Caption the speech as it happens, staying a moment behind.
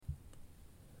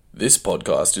This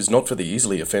podcast is not for the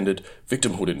easily offended,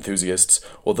 victimhood enthusiasts,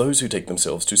 or those who take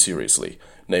themselves too seriously,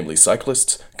 namely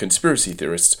cyclists, conspiracy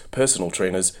theorists, personal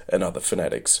trainers, and other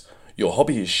fanatics. Your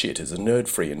Hobby is Shit is a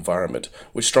nerd-free environment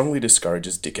which strongly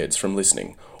discourages dickheads from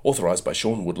listening. Authorised by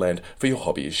Sean Woodland for Your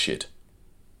Hobby is Shit.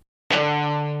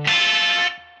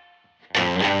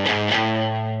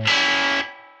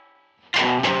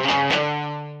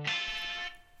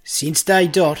 Since day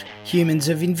dot, humans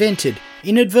have invented,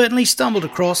 inadvertently stumbled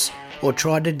across, or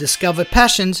tried to discover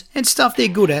passions and stuff they're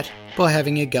good at by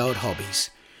having a go at hobbies.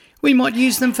 We might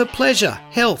use them for pleasure,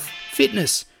 health,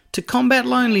 fitness, to combat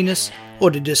loneliness,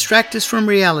 or to distract us from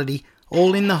reality,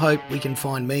 all in the hope we can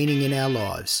find meaning in our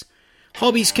lives.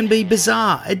 Hobbies can be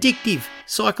bizarre, addictive,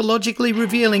 psychologically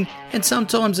revealing, and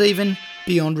sometimes even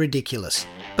beyond ridiculous.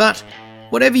 But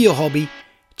whatever your hobby,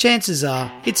 chances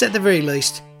are it's at the very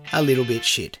least a little bit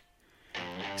shit.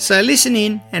 So listen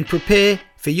in and prepare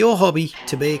for your hobby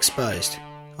to be exposed.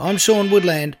 I'm Sean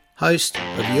Woodland, host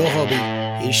of Your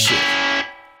Hobby is Shit.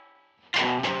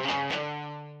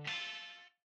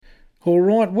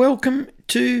 Alright, welcome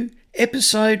to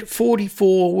episode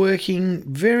 44, working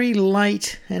very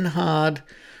late and hard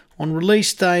on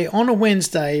release day on a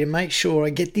Wednesday to make sure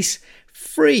I get this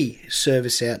free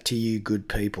service out to you good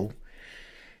people.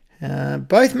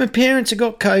 Both my parents have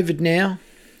got COVID now.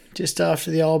 Just after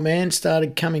the old man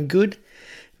started coming good,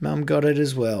 Mum got it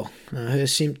as well. Her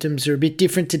symptoms are a bit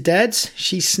different to Dad's.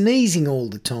 She's sneezing all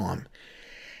the time.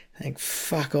 Thank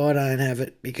fuck I don't have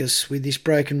it, because with this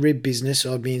broken rib business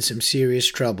I'd be in some serious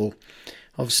trouble.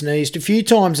 I've sneezed a few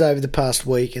times over the past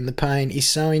week and the pain is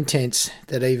so intense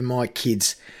that even my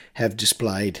kids have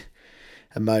displayed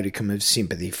a modicum of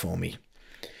sympathy for me.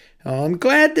 I'm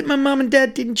glad that my mum and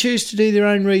dad didn't choose to do their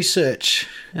own research,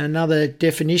 another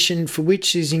definition for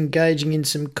which is engaging in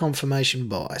some confirmation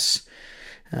bias.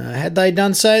 Had they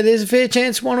done so, there's a fair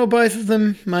chance one or both of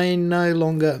them may no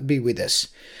longer be with us.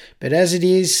 But as it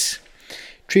is,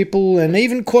 triple and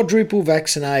even quadruple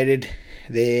vaccinated,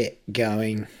 they're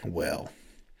going well.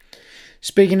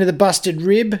 Speaking of the busted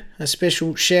rib, a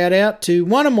special shout out to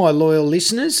one of my loyal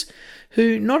listeners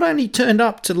who not only turned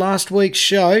up to last week's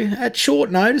show, at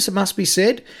short notice it must be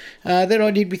said, that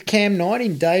I did with Cam Knight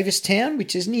in Davistown,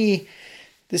 which is near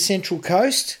the Central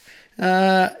Coast.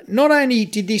 Not only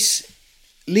did this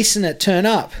listener turn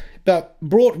up, but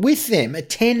brought with them a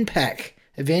 10-pack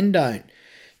of Endone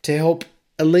to help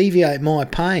alleviate my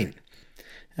pain.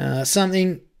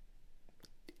 Something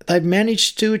they've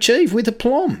managed to achieve with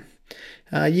aplomb.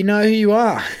 You know who you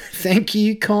are. Thank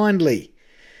you kindly.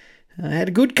 I had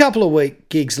a good couple of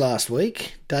gigs last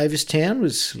week. Davistown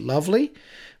was lovely.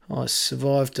 I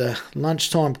survived a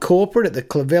lunchtime corporate at the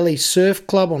Clavelli Surf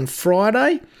Club on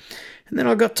Friday. And then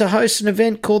I got to host an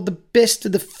event called the Best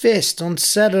of the Fest on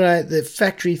Saturday at the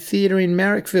Factory Theatre in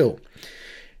Marrickville.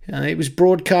 It was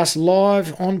broadcast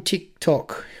live on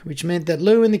TikTok, which meant that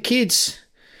Lou and the kids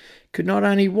could not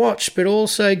only watch but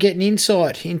also get an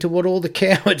insight into what all the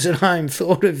cowards at home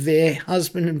thought of their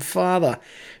husband and father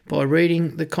by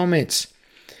reading the comments.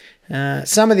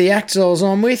 Some of the acts I was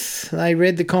on with, they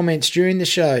read the comments during the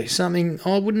show, something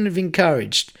I wouldn't have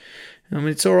encouraged. I mean,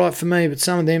 it's all right for me, but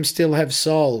some of them still have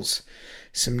souls.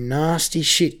 Some nasty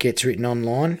shit gets written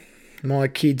online. My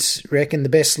kids reckon the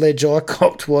best sledge I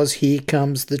copped was "Here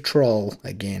Comes the Troll"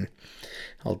 again.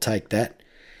 I'll take that.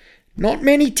 Not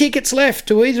many tickets left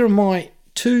to either of my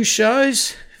two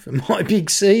shows for my big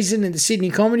season at the Sydney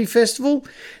Comedy Festival.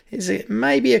 There's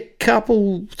maybe a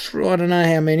couple, I don't know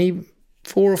how many,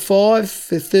 4 or 5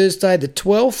 for Thursday the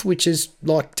 12th, which is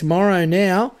like tomorrow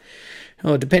now,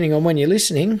 or depending on when you're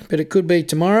listening, but it could be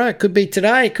tomorrow, it could be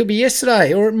today, it could be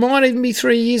yesterday, or it might even be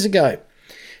 3 years ago.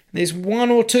 There's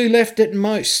 1 or 2 left at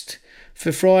most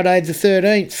for Friday the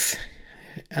 13th.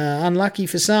 Unlucky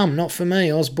for some, not for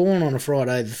me. I was born on a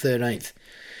Friday the 13th.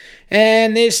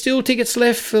 And there's still tickets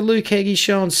left for Luke Heggie's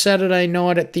show on Saturday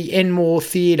night at the Enmore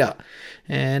Theatre.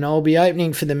 And I'll be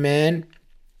opening for the man.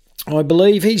 I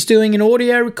believe he's doing an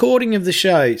audio recording of the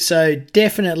show. So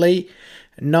definitely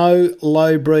no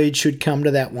low breed should come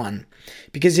to that one.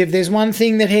 Because if there's one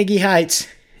thing that Heggie hates,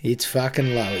 it's fucking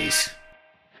lowies.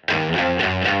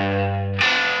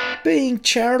 Being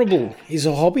charitable is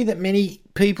a hobby that many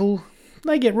people,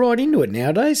 they get right into it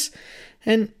nowadays.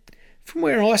 And from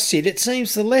where I sit, it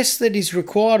seems the less that is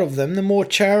required of them, the more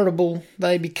charitable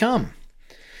they become.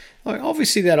 Like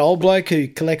obviously that old bloke who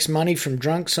collects money from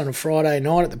drunks on a Friday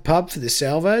night at the pub for the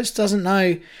salvos doesn't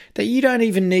know that you don't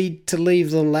even need to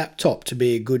leave the laptop to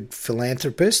be a good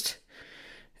philanthropist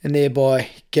and thereby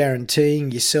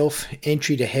guaranteeing yourself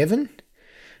entry to heaven.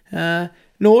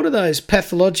 nor do those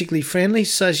pathologically friendly,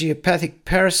 sociopathic,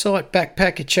 parasite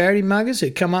backpacker charity muggers who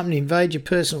come up and invade your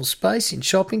personal space in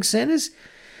shopping centres.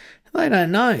 They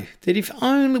don't know that if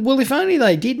only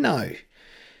they did know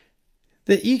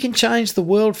that you can change the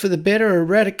world for the better,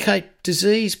 eradicate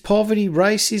disease, poverty,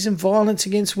 racism, violence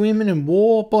against women and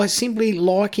war by simply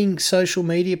liking social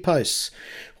media posts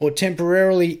or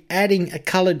temporarily adding a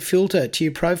coloured filter to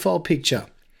your profile picture.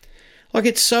 Like,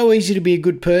 it's so easy to be a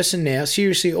good person now.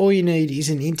 Seriously, all you need is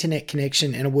an internet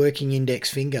connection and a working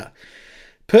index finger.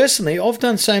 Personally, I've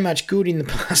done so much good in the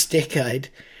past decade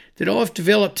that I've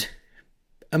developed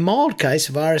a mild case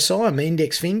of RSI, my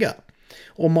index finger,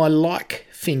 or my like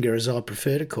finger as I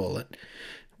prefer to call it.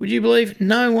 Would you believe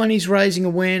no one is raising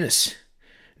awareness,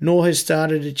 nor has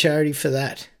started a charity for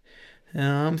that?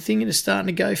 I'm thinking of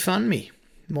starting a GoFundMe.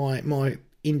 My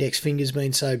index finger's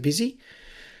been so busy.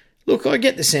 Look, I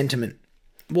get the sentiment.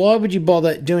 Why would you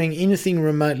bother doing anything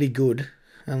remotely good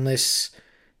unless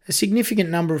a significant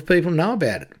number of people know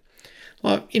about it?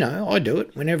 Like, I do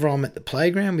it whenever I'm at the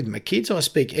playground with my kids. I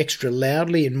speak extra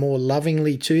loudly and more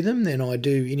lovingly to them than I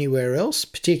do anywhere else,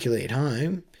 particularly at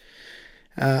home.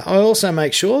 I also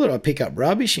make sure that I pick up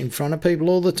rubbish in front of people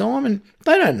all the time, and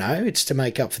they don't know it's to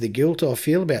make up for the guilt I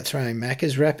feel about throwing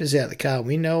Macca's wrappers out the car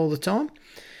window all the time.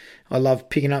 I love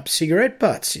picking up cigarette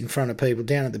butts in front of people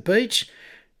down at the beach.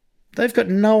 They've got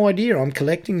no idea I'm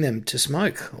collecting them to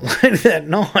smoke later that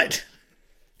night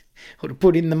or to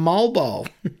put in the mole bowl.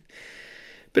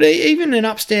 But even an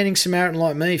upstanding Samaritan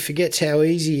like me forgets how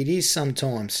easy it is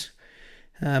sometimes.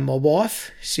 My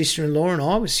wife, sister-in-law and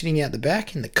I were sitting out the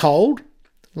back in the cold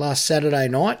last Saturday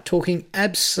night talking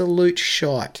absolute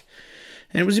shite.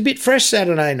 And it was a bit fresh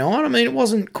Saturday night. I mean, it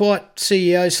wasn't quite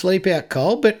CEO sleep out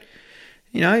cold, but,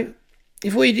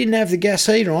 if we didn't have the gas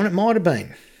heater on, it might have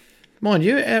been. Mind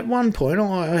you, at one point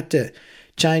I had to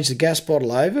change the gas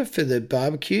bottle over for the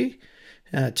barbecue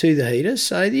to the heater,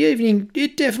 so the evening,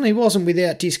 it definitely wasn't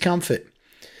without discomfort.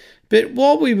 But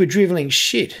while we were drivelling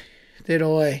shit, that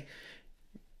I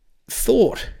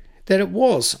thought that it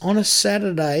was on a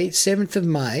Saturday, 7th of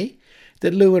May,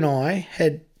 that Lou and I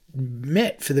had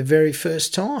met for the very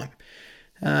first time.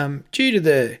 Due to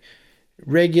the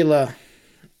regular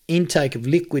intake of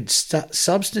liquid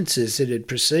substances that had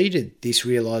preceded this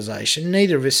realisation,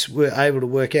 neither of us were able to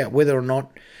work out whether or not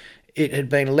it had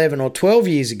been 11 or 12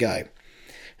 years ago.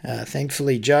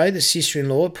 Thankfully, Jo, the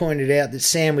sister-in-law, pointed out that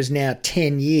Sam was now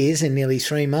 10 years and nearly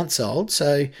 3 months old,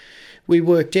 so we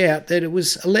worked out that it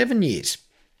was 11 years.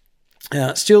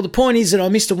 Still, the point is that I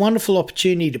missed a wonderful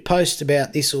opportunity to post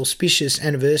about this auspicious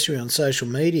anniversary on social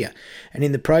media, and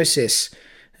in the process,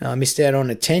 I missed out on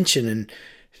attention and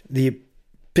the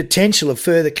potential of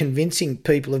further convincing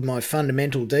people of my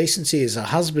fundamental decency as a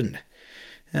husband.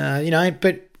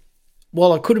 But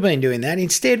while I could have been doing that,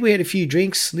 instead we had a few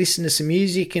drinks, listened to some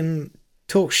music and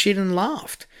talked shit and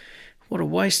laughed. What a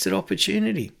wasted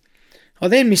opportunity. I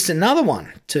then missed another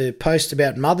one to post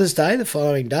about Mother's Day the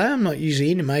following day. I'm not usually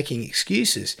into making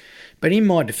excuses, but in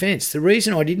my defence, the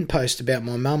reason I didn't post about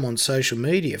my mum on social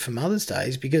media for Mother's Day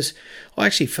is because I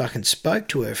actually fucking spoke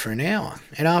to her for an hour,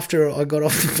 and after I got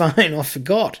off the phone, I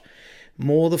forgot.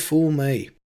 More the fool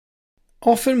me.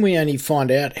 Often we only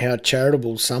find out how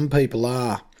charitable some people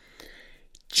are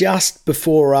just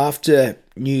before or after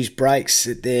news breaks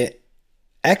that they're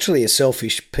actually a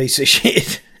selfish piece of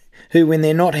shit who, when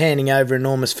they're not handing over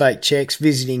enormous fake cheques,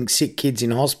 visiting sick kids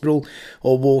in hospital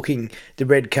or walking the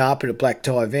red carpet at black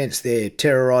tie events, they're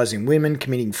terrorising women,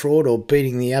 committing fraud or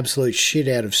beating the absolute shit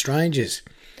out of strangers.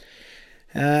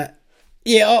 I'm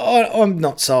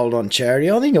not sold on charity.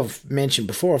 I think I've mentioned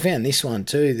before, I found this one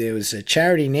too. There was a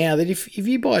charity now that if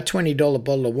you buy a $20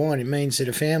 bottle of wine, it means that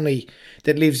a family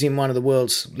that lives in one of the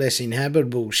world's less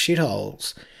inhabitable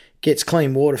shitholes gets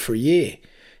clean water for a year.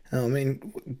 I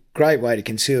mean, great way to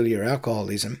conceal your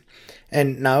alcoholism.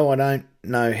 And no, I don't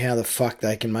know how the fuck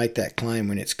they can make that claim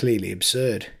when it's clearly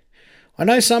absurd. I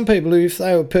know some people who, if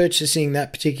they were purchasing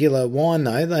that particular wine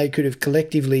though, they could have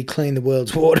collectively cleaned the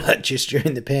world's water just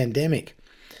during the pandemic.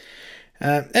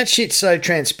 That shit's so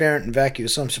transparent and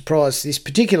vacuous, I'm surprised this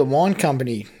particular wine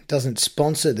company doesn't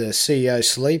sponsor the CEO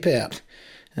sleep out.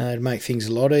 It'd make things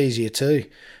a lot easier too.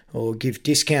 Or give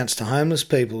discounts to homeless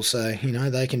people so,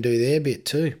 they can do their bit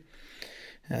too.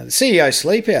 The CEO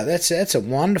sleep out, that's a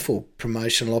wonderful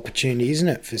promotional opportunity, isn't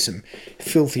it, for some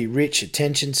filthy rich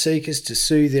attention seekers to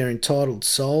soothe their entitled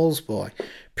souls by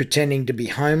pretending to be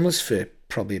homeless for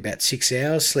probably about 6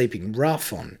 hours, sleeping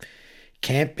rough on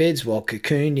camp beds while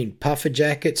cocooned in puffer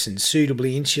jackets and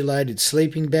suitably insulated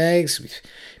sleeping bags with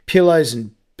pillows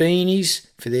and beanies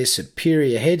for their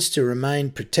superior heads to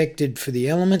remain protected from the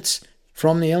elements.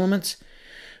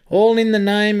 All in the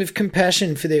name of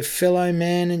compassion for their fellow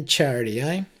man and charity,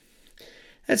 eh?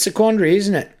 That's a quandary,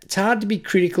 isn't it? It's hard to be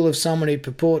critical of someone who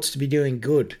purports to be doing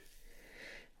good.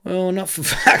 Well, not for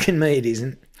fucking me, it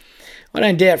isn't. I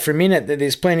don't doubt for a minute that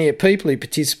there's plenty of people who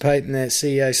participate in the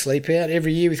CEO Sleep Out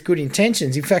every year with good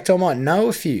intentions. In fact, I might know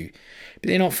a few, but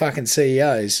they're not fucking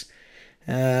CEOs.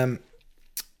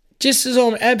 Just as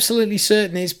I'm absolutely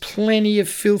certain there's plenty of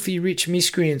filthy rich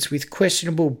miscreants with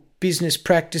questionable business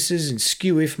practices and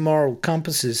skew-if moral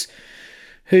compasses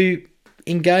who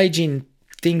engage in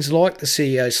things like the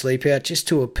CEO Sleep Out just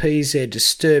to appease their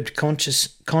disturbed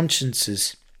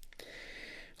consciences.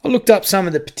 I looked up some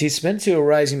of the participants who are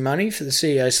raising money for the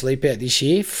CEO Sleep Out this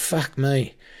year. Fuck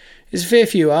me. There's a fair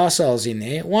few arseholes in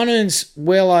there. One earns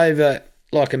well over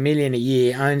like $1 million a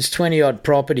year, owns 20-odd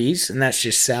properties, and that's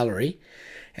just salary,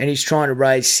 and he's trying to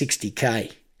raise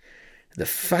 60k. The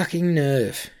fucking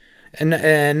nerve. And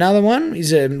another one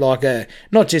is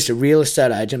not just a real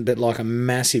estate agent, but like a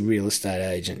massive real estate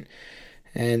agent.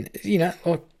 And,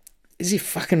 is it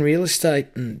fucking real estate?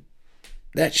 And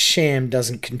that sham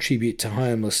doesn't contribute to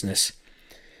homelessness.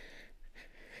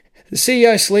 The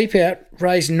CEO Sleep Out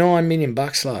raised $9 million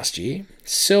last year.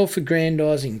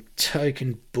 Self-aggrandising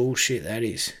token bullshit, that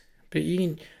is. But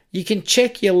you can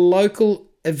check your local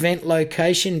event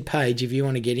location page if you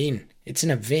want to get in. It's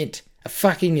an event. A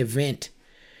fucking event.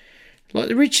 Like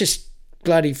the richest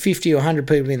bloody 50 or 100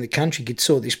 people in the country could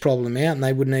sort this problem out and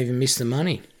they wouldn't even miss the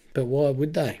money. But why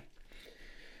would they?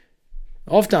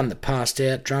 I've done the passed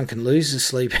out, drunken loser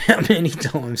sleep out many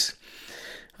times.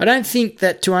 I don't think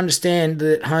that to understand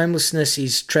that homelessness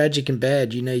is tragic and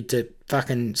bad, you need to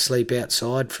fucking sleep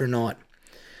outside for a night.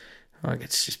 Like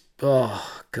it's just,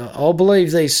 oh God. I'll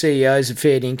believe these CEOs have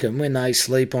fair income when they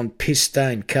sleep on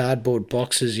piss-stained cardboard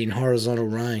boxes in horizontal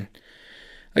rain.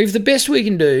 If the best we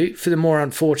can do for the more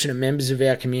unfortunate members of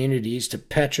our community is to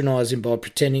patronise them by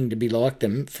pretending to be like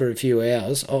them for a few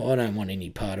hours, I don't want any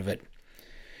part of it.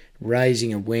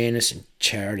 Raising awareness and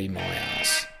charity, my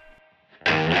ass.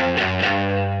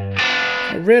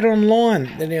 I read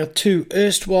online that our two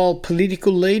erstwhile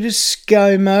political leaders,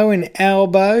 ScoMo and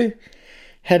Albo,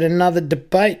 had another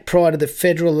debate prior to the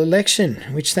federal election,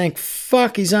 which thank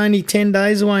fuck is only 10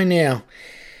 days away now.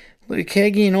 Luke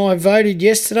Heggie and I voted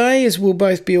yesterday, as we'll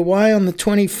both be away on the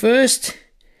 21st.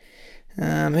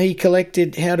 He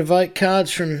collected how to vote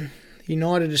cards from the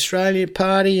United Australia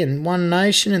Party and One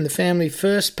Nation and the Family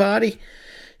First Party.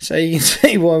 So you can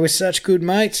see why we're such good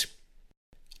mates.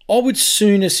 I would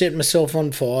sooner set myself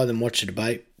on fire than watch a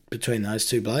debate between those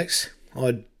two blokes.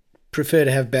 I'd prefer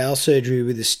to have bowel surgery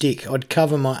with a stick. I'd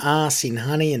cover my arse in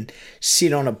honey and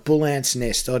sit on a bull ant's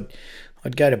nest.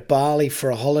 I'd go to Bali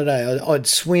for a holiday. I'd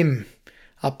swim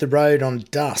up the road on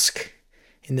dusk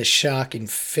in the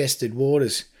shark-infested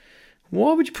waters.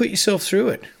 Why would you put yourself through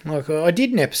it? Like, I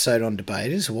did an episode on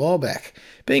debaters a while back.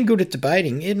 Being good at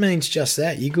debating, it means just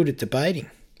that. You're good at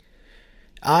debating.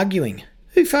 Arguing.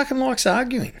 Who fucking likes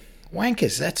arguing?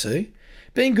 Wankers, that's who.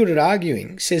 Being good at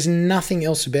arguing says nothing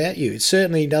else about you. It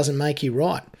certainly doesn't make you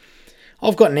right.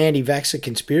 I've got an anti-vaxxer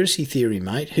conspiracy theory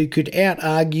mate who could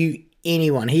out-argue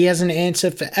anyone. He has an answer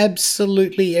for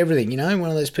absolutely everything. One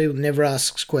of those people who never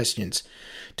asks questions.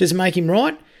 Does it make him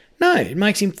right? No, it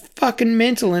makes him fucking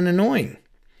mental and annoying.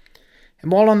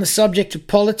 And while on the subject of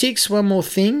politics, one more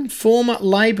thing. Former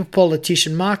Labor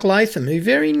politician Mark Latham, who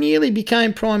very nearly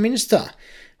became Prime Minister,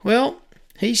 well,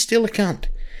 he's still a cunt.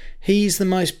 He is the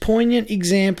most poignant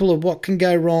example of what can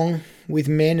go wrong with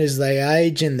men as they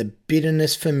age and the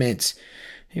bitterness ferments.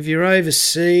 If you're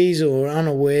overseas or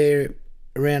unaware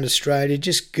around Australia,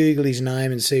 just Google his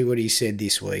name and see what he said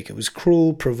this week. It was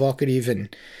cruel, provocative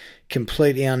and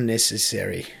completely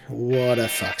unnecessary. What a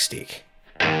fuckstick.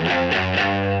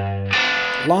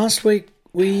 Last week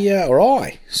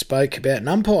I spoke about an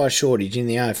umpire shortage in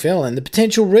the AFL and the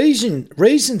potential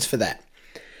reasons for that.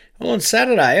 Well, on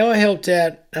Saturday I helped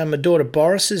out my daughter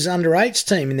Boris's under-8s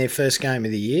team in their first game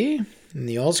of the year in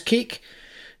the Auskick.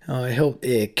 I helped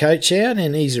their coach out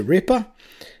and he's a ripper.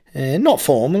 And not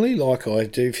formally like I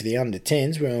do for the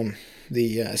under-10s where I'm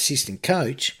the assistant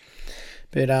coach.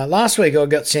 But last week I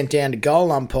got sent down to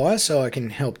goal umpire so I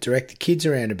can help direct the kids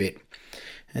around a bit.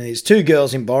 And there's two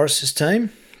girls in Boris's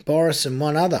team, Boris and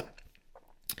one other.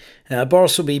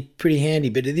 Boris will be pretty handy,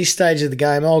 but at this stage of the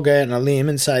game I'll go out on a limb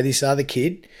and say this other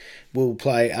kid will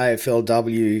play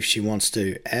AFLW if she wants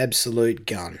to. Absolute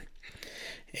gun.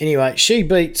 Anyway, she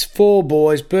beats 4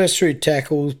 boys, bursts through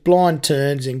tackles, blind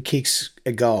turns and kicks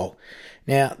a goal.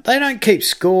 Now, they don't keep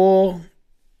score,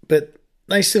 but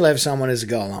they still have someone as a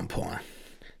goal umpire.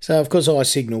 So, of course, I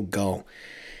signalled goal.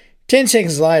 10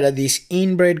 seconds later, this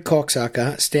inbred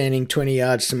cocksucker standing 20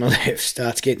 yards to my left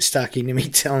starts getting stuck into me,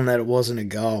 telling that it wasn't a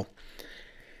goal.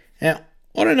 Now,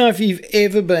 I don't know if you've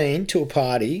ever been to a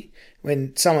party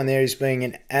when someone there is being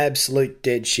an absolute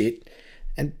dead shit,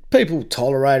 and people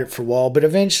tolerate it for a while, but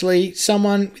eventually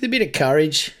someone with a bit of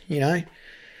courage,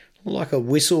 like a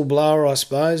whistleblower, I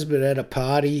suppose, but at a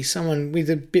party, someone with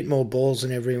a bit more balls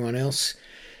than everyone else,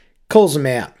 calls them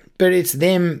out. But it's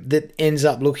them that ends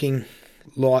up looking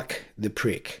like the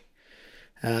prick.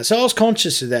 So I was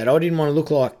conscious of that. I didn't want to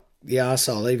look like the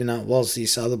arsehole, even though it was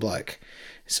this other bloke.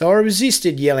 So I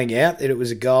resisted yelling out that it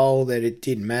was a goal, that it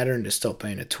didn't matter, and to stop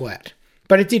being a twat.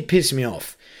 But it did piss me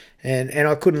off, and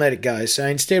I couldn't let it go. So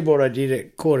instead what I did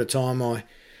at quarter time, I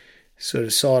sort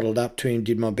of sidled up to him,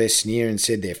 did my best sneer, and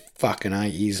said, "They're fucking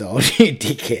 8 years old, you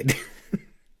dickhead."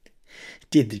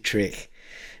 Did the trick.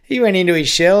 He went into his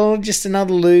shell, just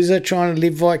another loser trying to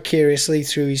live vicariously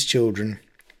through his children.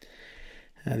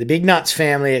 The Big Nuts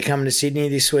family are coming to Sydney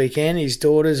this weekend. His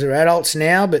daughters are adults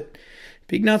now, but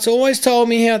Big Nuts always told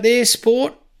me how their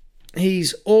sport,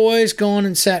 he's always gone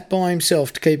and sat by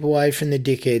himself to keep away from the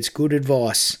dickheads. Good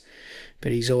advice.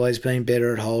 But he's always been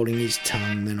better at holding his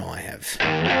tongue than I have.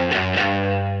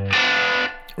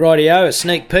 Rightio, a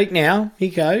sneak peek now.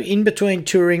 Hiko, in between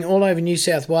touring all over New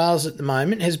South Wales at the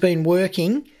moment, has been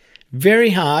working very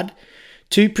hard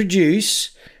to produce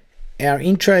our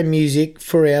intro music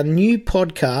for our new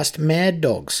podcast, Mad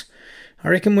Dogs. I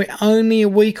reckon we're only a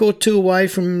week or two away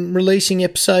from releasing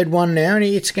episode 1 now, and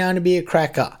it's going to be a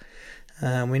cracker.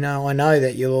 I know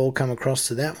that you'll all come across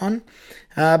to that one.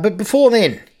 But before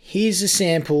then, here's a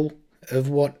sample of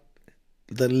what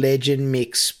the legend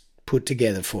Mix put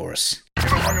together for us.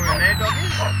 Mad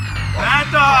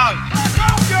Dog!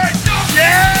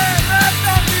 Yeah! Mad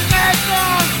Dog is Mad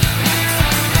Dog!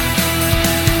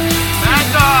 Mad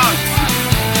Dog!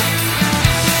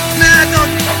 Mad Dog!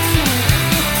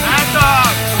 Mad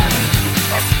Dog!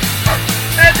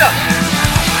 Mad Dog!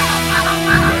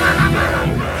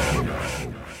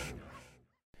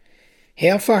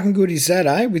 How fucking good is that,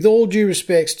 eh? With all due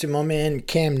respects to my man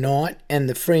Cam Knight and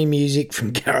the free music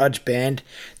from GarageBand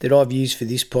that I've used for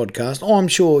this podcast, I'm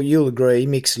sure you'll agree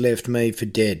Mix left me for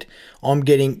dead. I'm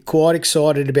getting quite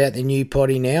excited about the new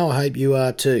potty now. I hope you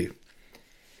are too.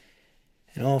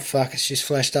 And oh fuck, it's just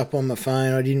flashed up on my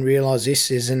phone. I didn't realise this.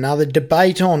 There's another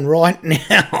debate on right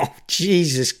now.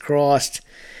 Jesus Christ.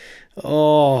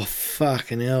 Oh,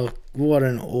 fucking hell. What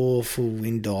an awful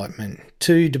indictment.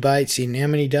 2 debates in how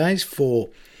many days? 4.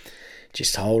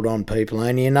 Just hold on, people.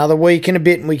 Only another week and a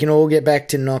bit and we can all get back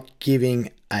to not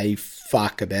giving a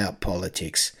fuck about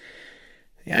politics.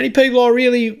 The only people I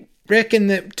really reckon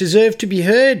that deserve to be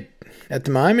heard at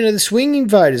the moment are the swinging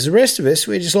voters. The rest of us,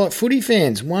 we're just like footy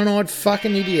fans. One-eyed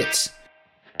fucking idiots.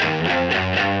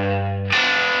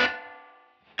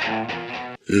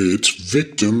 It's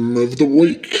Victim of the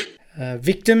Week.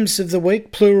 Victims of the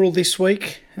week, plural this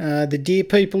week. The dear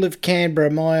people of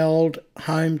Canberra, my old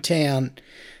hometown.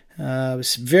 I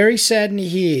was very saddened to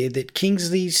hear that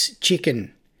Kingsley's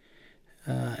Chicken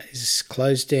is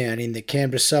closed down in the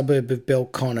Canberra suburb of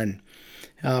Belconnen.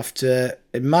 After,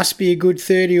 it must be a good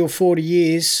 30 or 40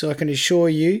 years, so I can assure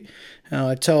you.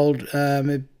 I told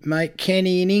my mate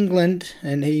Kenny in England,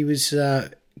 and he was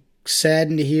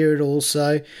saddened to hear it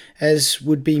also, as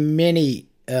would be many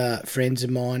friends of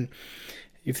mine.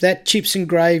 If that chips and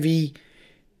gravy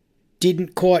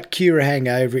didn't quite cure a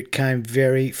hangover, it came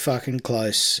very fucking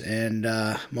close. And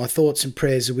my thoughts and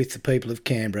prayers are with the people of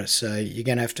Canberra, so you're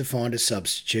going to have to find a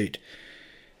substitute.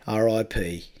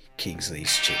 R.I.P.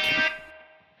 Kingsley's Chicken.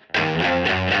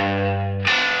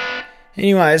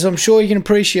 Anyway, as I'm sure you can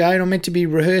appreciate, I'm meant to be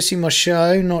rehearsing my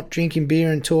show, not drinking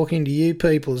beer and talking to you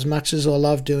people as much as I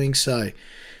love doing so.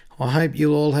 I hope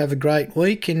you'll all have a great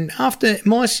week, and after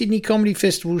my Sydney Comedy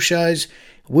Festival shows,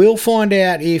 we'll find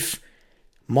out if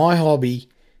my hobby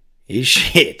is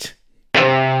shit.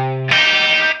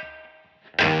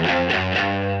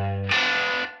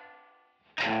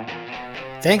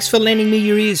 Thanks for lending me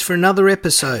your ears for another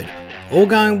episode. All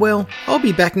going well, I'll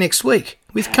be back next week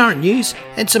with current news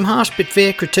and some harsh but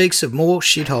fair critiques of more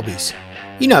shit hobbies.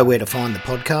 You know where to find the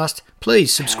podcast.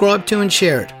 Please subscribe to and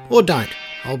share it, or don't.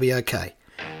 I'll be okay.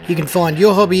 You can find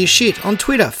Your Hobby is Shit on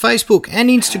Twitter, Facebook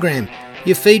and Instagram.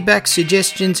 Your feedback,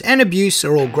 suggestions and abuse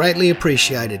are all greatly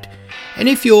appreciated. And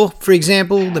if you're, for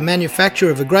example, the manufacturer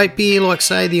of a great beer like,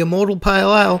 say, the Immortal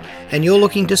Pale Ale, and you're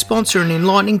looking to sponsor an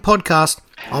enlightening podcast,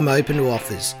 I'm open to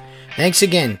offers. Thanks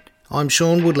again. I'm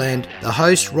Sean Woodland, the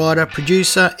host, writer,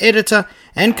 producer, editor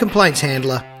and complaints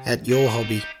handler at Your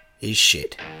Hobby is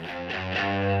Shit.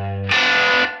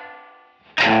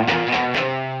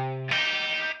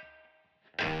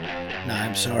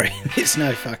 I'm sorry. There's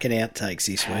no fucking outtakes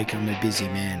this week. I'm a busy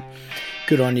man.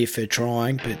 Good on you for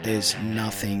trying, but there's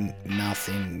nothing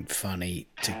funny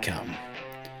to come.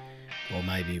 Or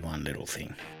maybe one little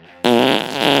thing.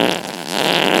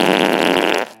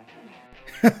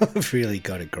 I've really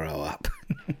got to grow up.